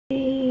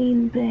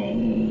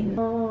pain.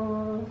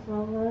 Oh,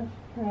 so much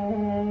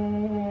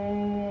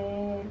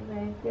pain.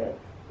 Make it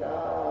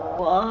stop.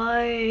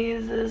 Why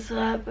is this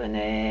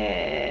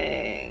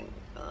happening?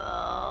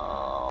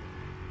 Oh.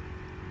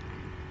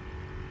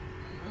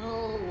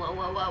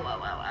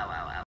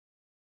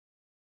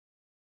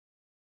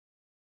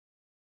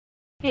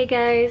 Hey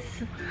guys,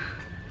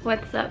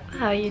 what's up?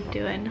 How you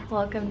doing?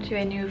 Welcome to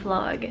a new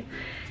vlog.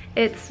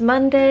 It's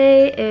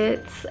Monday,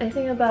 it's I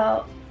think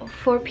about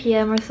 4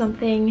 p.m. or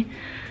something,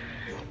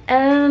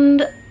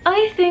 and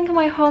I think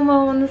my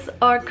hormones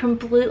are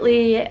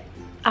completely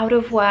out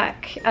of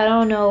whack. I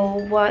don't know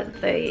what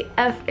the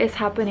F is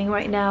happening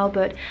right now,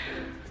 but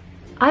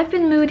I've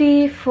been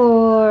moody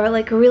for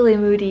like really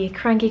moody,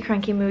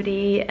 cranky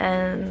moody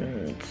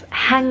and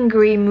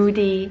hangry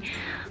moody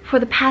for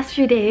the past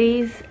few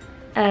days,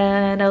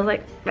 and I was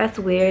like, that's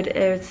weird.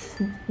 It's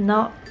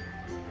not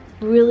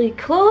really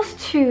close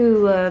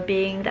to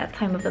being that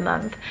time of the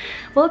month.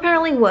 Well,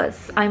 apparently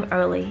was. I'm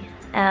early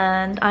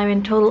and I'm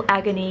in total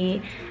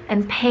agony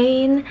and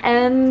pain,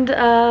 and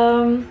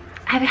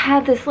I've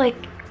had this like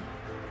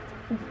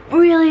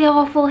really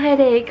awful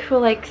headache for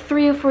like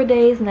 3 or 4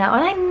 days now,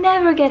 and I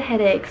never get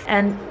headaches.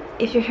 And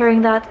if you're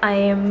hearing that, I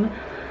am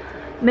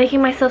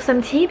making myself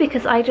some tea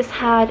because I just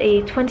had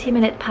a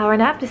 20-minute power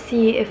nap to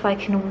see if I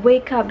can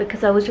wake up,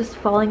 because I was just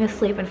falling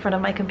asleep in front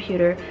of my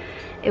computer.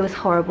 It was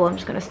horrible. I'm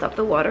just gonna stop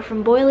the water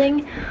from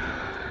boiling.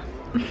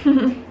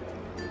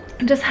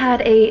 Just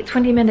had a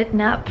 20-minute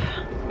nap,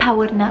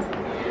 powered nap,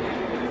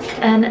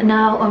 and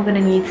now I'm gonna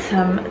need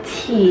some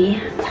tea.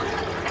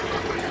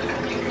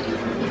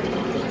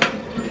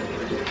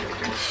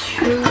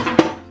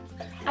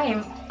 I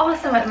am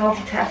awesome at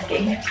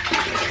multitasking.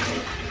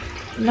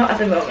 Not at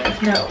the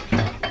moment, no.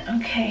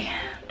 Okay,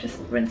 just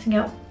rinsing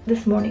out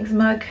this morning's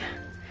mug.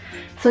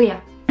 So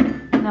yeah,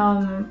 now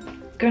I'm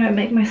gonna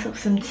make myself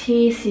some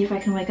tea, see if I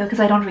can wake up, because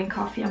I don't drink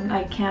coffee.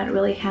 I can't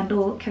really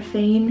handle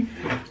caffeine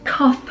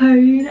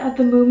at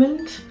the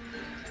moment.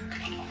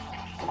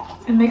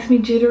 It makes me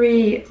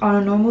jittery on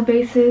a normal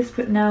basis,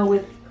 but now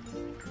with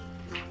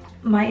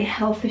my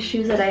health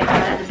issues that I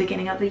had at the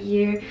beginning of the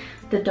year,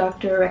 the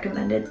doctor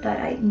recommended that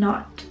I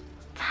not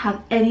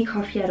have any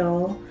coffee at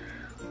all.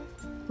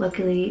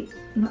 Luckily,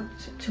 not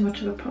too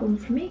much of a problem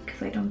for me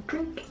because I don't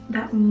drink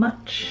that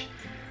much.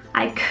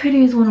 I could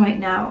use one right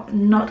now,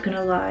 not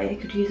gonna lie. I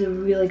could use a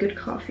really good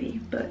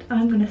coffee, but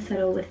I'm gonna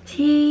settle with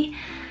tea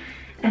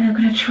and I'm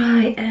gonna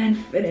try and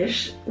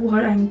finish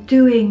what I'm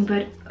doing.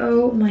 But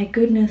oh my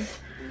goodness,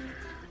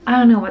 I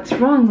don't know what's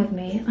wrong with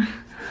me.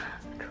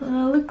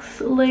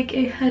 Looks like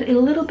I had a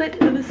little bit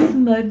of a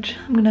smudge.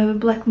 I'm gonna have a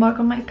black mark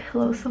on my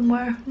pillow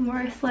somewhere where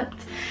I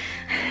slept.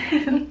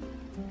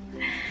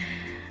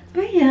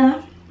 But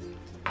yeah,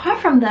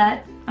 apart from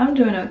that, I'm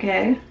doing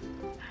okay.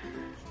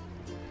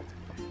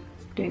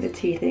 Doing the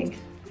tea thing.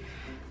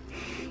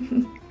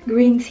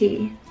 Green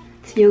tea.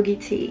 It's yogi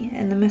tea,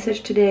 and the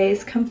message today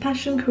is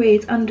compassion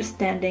creates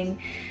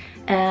understanding.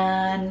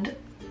 And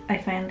I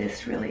find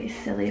this really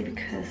silly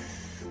because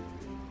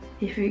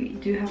if you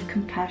do have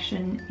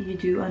compassion, you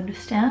do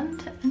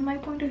understand, in my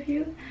point of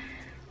view.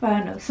 But I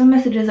don't know, some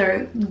messages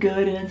are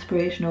good and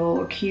inspirational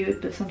or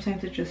cute, but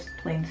sometimes it's just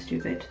plain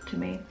stupid to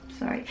me.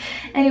 Sorry.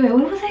 Anyway,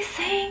 what was I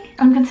saying?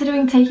 I'm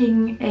considering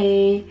taking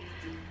a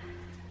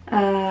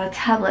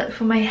tablet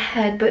for my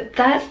head, but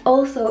that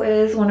also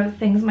is one of the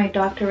things my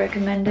doctor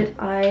recommended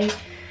I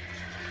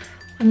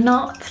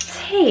not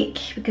take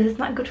because it's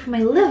not good for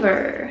my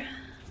liver.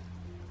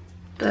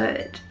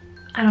 But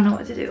I don't know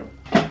what to do.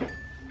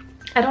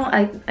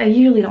 I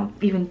usually don't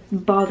even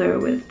bother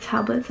with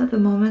tablets at the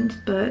moment,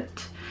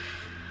 but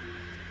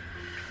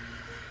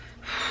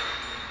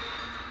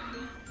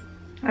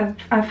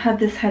I've had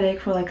this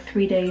headache for like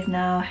 3 days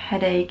now.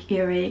 Headache,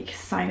 earache,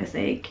 sinus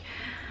ache.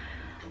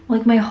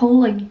 Like my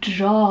whole like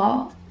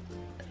jaw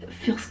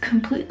feels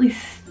completely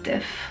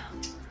stiff.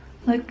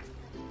 Like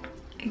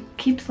it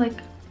keeps like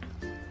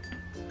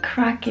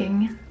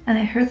cracking, and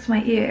it hurts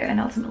my ear, and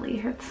ultimately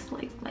it hurts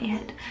like my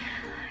head.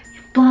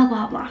 Blah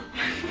blah blah.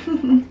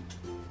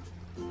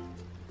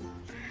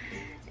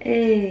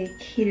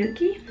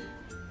 Okie.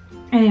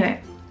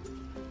 Anyway,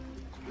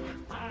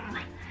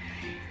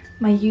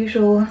 my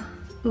usual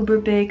uber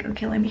big,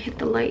 okay, let me hit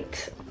the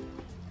light.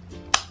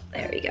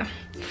 There we go.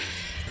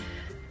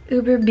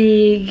 Uber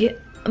big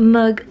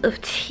mug of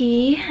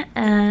tea,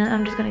 and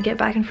I'm just gonna get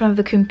back in front of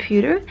the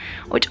computer,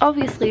 which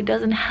obviously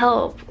doesn't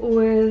help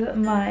with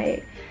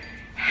my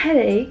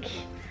headache,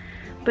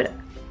 but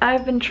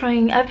I've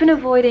been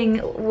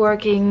avoiding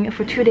working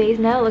for 2 days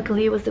now.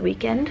 Luckily it was the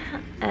weekend,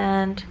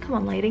 and come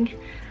on lighting.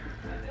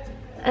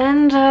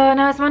 And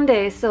now it's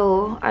Monday,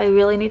 so I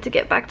really need to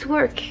get back to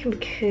work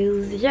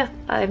because yeah,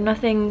 I have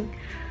nothing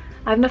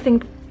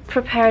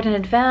prepared in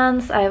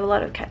advance. I have a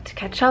lot of to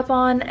catch up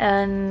on,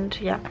 and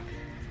yeah,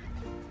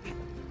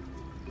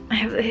 I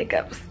have the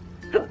hiccups.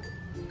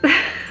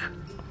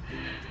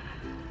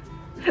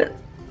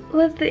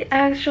 What the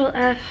actual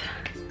F?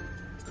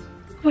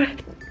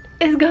 What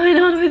is going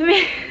on with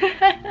me?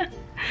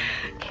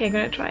 Okay, I'm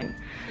gonna try and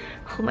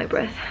hold my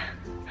breath.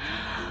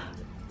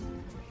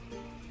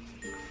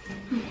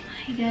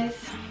 Hey guys.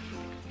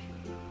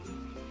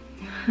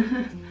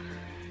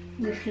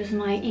 This is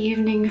my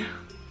evening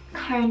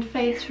current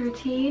face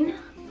routine.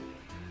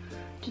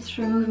 Just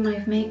remove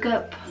my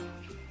makeup.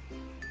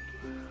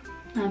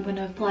 I'm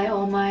gonna apply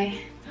all my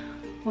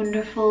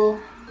wonderful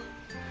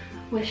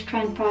Wish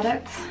Trend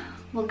products.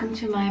 Welcome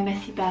to my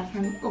messy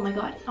bathroom. Oh my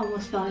god, I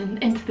almost fell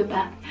into the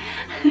bath.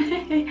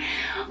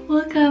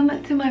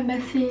 Welcome to my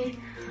messy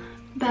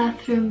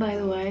bathroom, by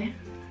the way.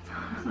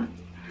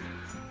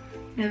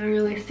 Never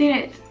really seen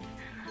it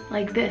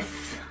like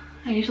this.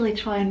 I usually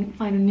try and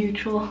find a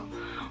neutral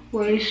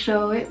way to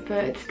show it,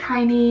 but it's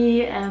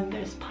tiny and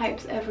there's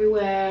pipes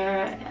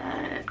everywhere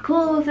and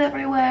clothes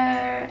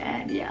everywhere,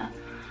 and yeah,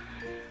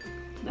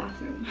 it's a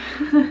bathroom.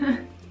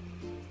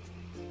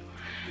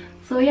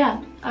 So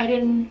yeah, I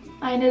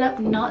ended up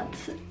not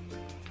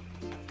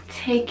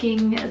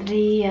taking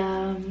the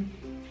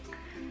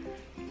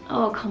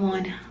oh come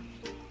on,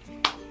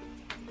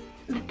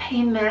 the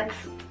pain meds,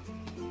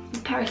 the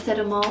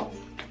paracetamol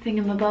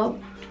thingamabob.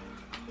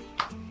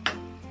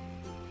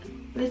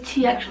 The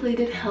tea actually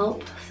did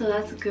help, so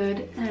that's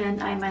good,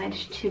 and I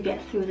managed to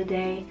get through the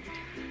day.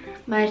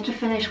 Managed to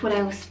finish what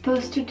I was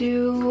supposed to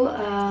do.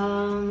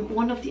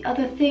 One of the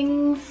other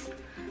things,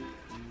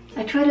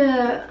 I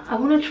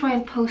want to try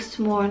and post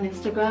more on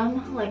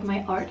Instagram, like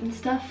my art and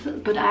stuff,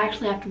 but I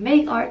actually have to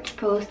make art to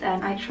post,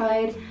 and I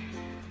tried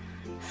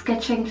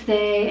sketching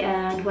today,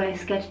 and what I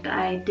sketched,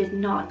 I did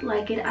not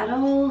like it at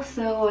all,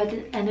 so I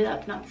ended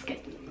up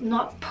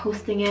not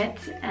posting it,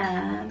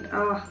 and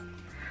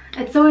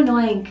it's so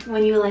annoying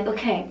when you're like,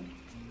 okay,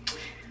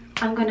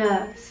 I'm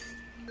gonna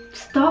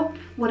stop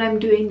what I'm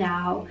doing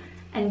now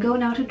and go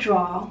now to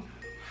draw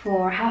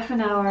for half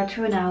an hour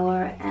to an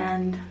hour,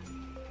 and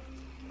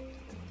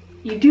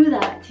you do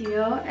that, you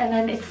know, and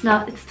then it's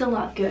still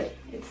not good.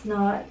 It's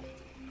not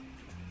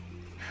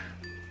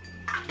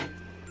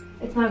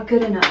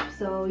good enough,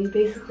 so you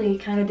basically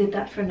kind of did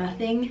that for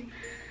nothing,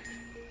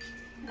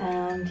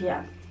 and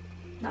yeah,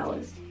 that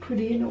was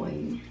pretty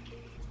annoying.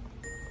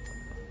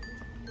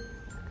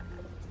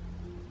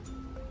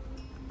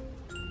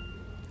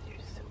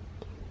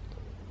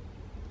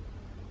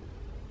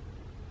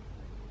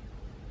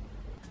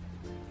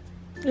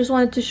 Just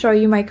wanted to show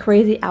you my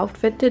crazy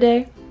outfit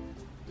today.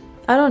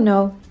 I don't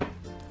know.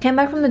 Came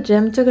back from the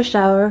gym, took a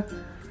shower,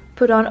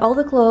 put on all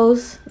the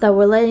clothes that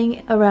were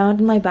laying around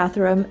in my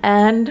bathroom,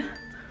 and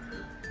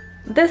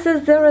this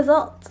is the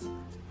result.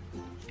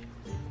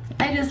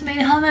 I just made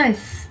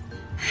hummus.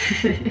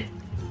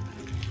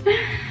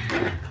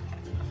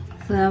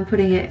 So I'm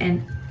putting it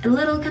in a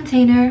little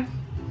container.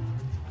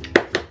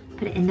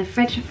 Put it in the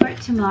fridge for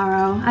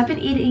tomorrow. I've been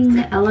eating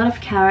a lot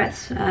of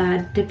carrots,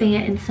 dipping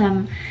it in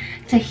some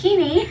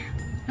tahini,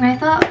 and I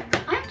thought,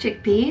 I have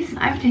chickpeas,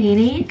 I have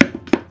tahini,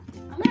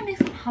 I'm gonna make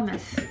some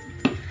hummus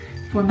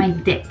for my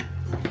dip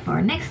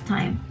for next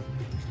time.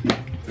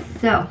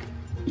 So,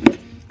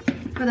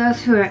 for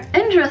those who are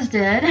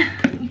interested,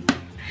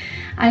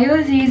 I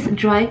always use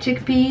dried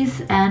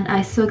chickpeas, and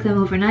I soak them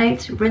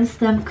overnight, rinse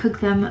them, cook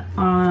them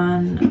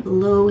on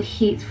low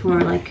heat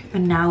for like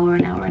an hour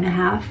and a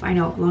half. I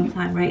know, a long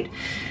time, right?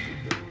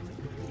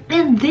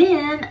 And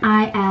then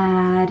I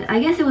add,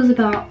 I guess it was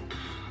about,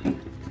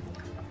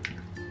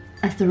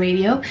 that's the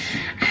radio,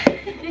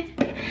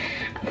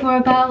 for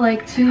about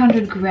like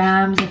 200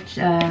 grams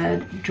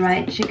of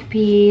dried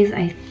chickpeas.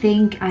 I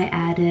think I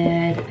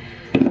added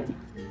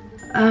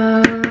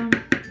one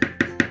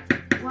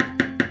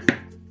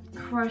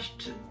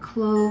crushed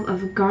clove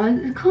of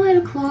garlic. Call it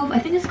a clove? I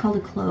think it's called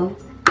a clove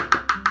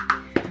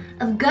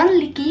of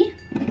garlicky,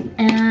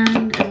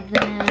 and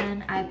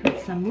then I put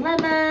some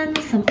lemon,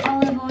 some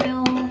olive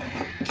oil,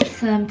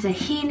 some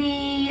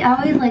tahini. I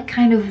always like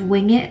kind of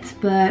wing it,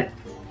 but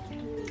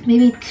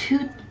maybe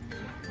two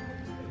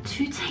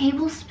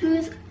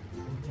tablespoons.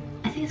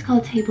 I think it's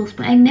called a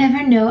tablespoon. I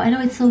never know. I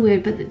know it's so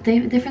weird, but the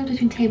difference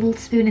between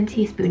tablespoon and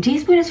teaspoon.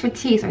 Teaspoon is for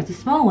tea, so it's a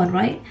small one,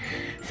 right?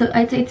 So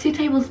I'd say 2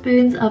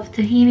 tablespoons of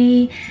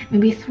tahini,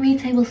 maybe 3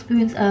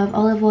 tablespoons of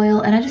olive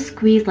oil, and I just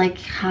squeezed like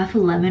half a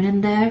lemon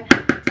in there.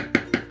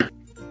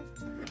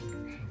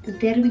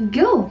 There we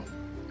go.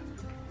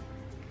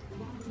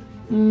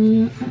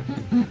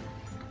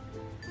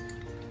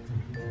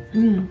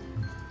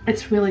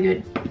 It's really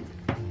good.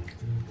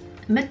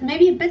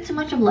 Maybe a bit too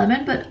much of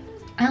lemon, but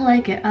I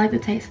like it. I like the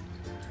taste.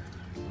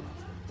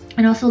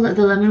 And also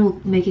the lemon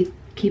will make it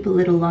keep a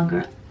little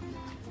longer.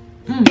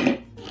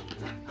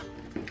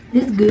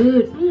 This is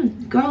good.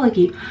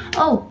 Garlicky.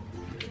 Oh,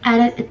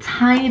 added a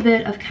tiny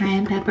bit of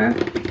cayenne pepper.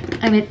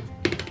 I mean,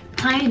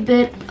 tiny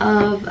bit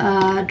of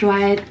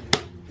dried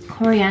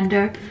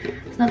coriander.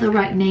 It's not the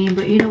right name,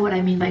 but you know what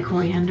I mean by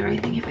coriander, I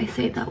think, if I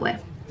say it that way.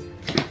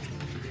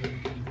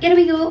 Here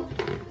we go.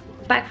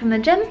 Back from the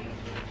gym,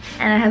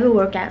 and I have a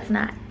workout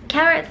snack.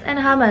 Carrots and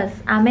hummus.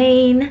 I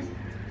mean,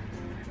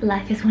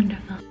 life is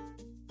wonderful.